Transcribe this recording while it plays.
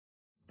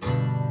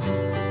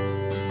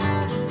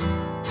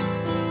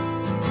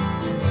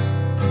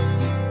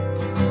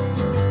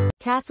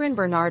Kathryn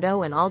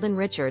Bernardo and Alden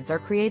are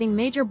creating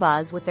major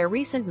buzz with their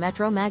recent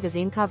Metro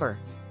magazine cover.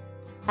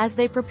 As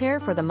they prepare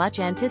for the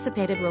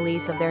much-anticipated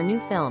release of their new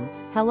film,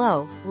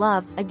 Hello,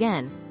 Love,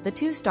 Again, the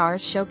two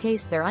stars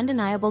showcased their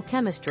undeniable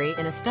chemistry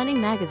in a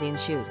stunning magazine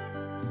shoot.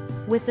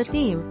 With the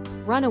theme,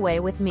 Run Away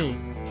With Me,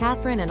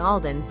 Kathryn and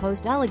Alden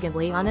posed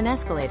elegantly on an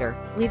escalator,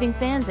 leaving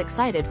fans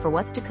excited for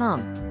what's to come.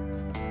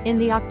 In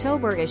the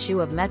October issue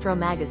of Metro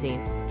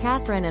magazine,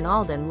 Kathryn and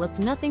Alden looked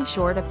nothing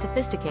short of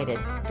sophisticated,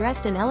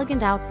 dressed in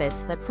elegant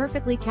outfits that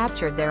perfectly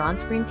captured their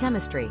on-screen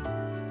chemistry.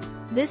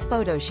 This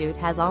photoshoot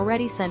has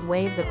already sent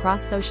waves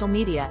across social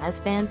media as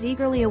fans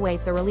eagerly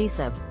await the release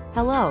of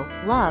Hello,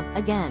 Love,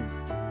 Again.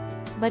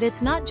 But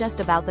it's not just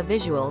about the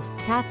visuals.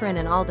 Kathryn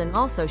and Alden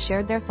also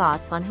shared their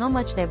thoughts on how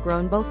much they've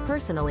grown both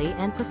personally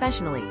and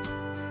professionally.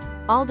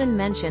 Alden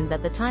mentioned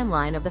that the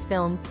timeline of the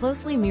film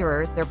closely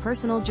mirrors their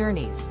personal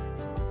journeys.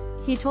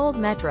 He told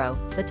Metro,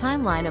 "The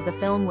timeline of the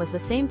film was the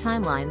same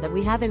timeline that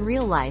we have in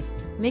real life,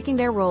 making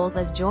their roles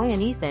as Joy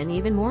and Ethan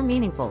even more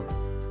meaningful."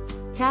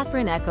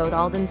 Kathryn echoed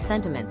Alden's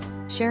sentiments,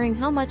 sharing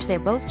how much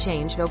they've both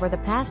changed over the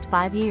past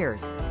 5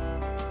 years.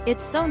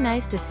 "It's so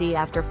nice to see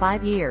after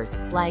 5 years,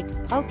 like,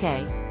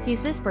 okay,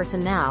 he's this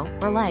person now,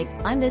 or like,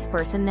 I'm this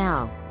person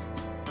now,"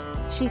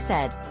 she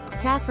said.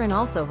 Kathryn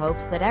also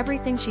hopes that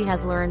everything she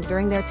has learned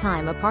during their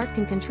time apart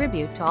can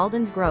contribute to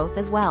Alden's growth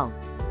as well.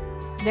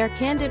 Their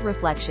candid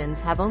reflections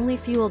have only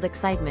fueled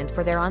excitement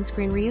for their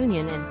on-screen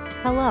reunion in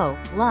Hello,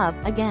 Love,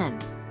 Again.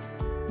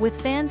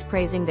 With fans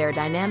praising their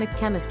dynamic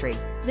chemistry,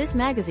 this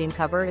magazine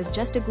cover is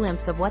just a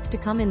glimpse of what's to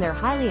come in their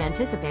highly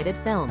anticipated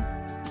film.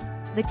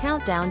 The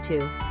countdown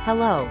to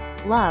Hello,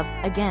 Love,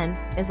 Again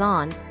is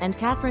on, and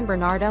Kathryn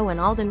Bernardo and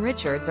Alden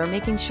are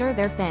making sure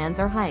their fans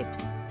are hyped.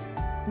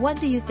 What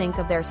do you think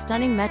of their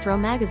stunning Metro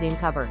magazine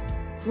cover?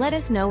 Let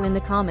us know in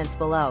the comments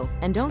below,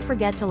 and don't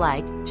forget to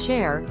like,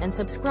 share, and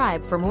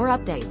subscribe for more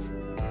updates.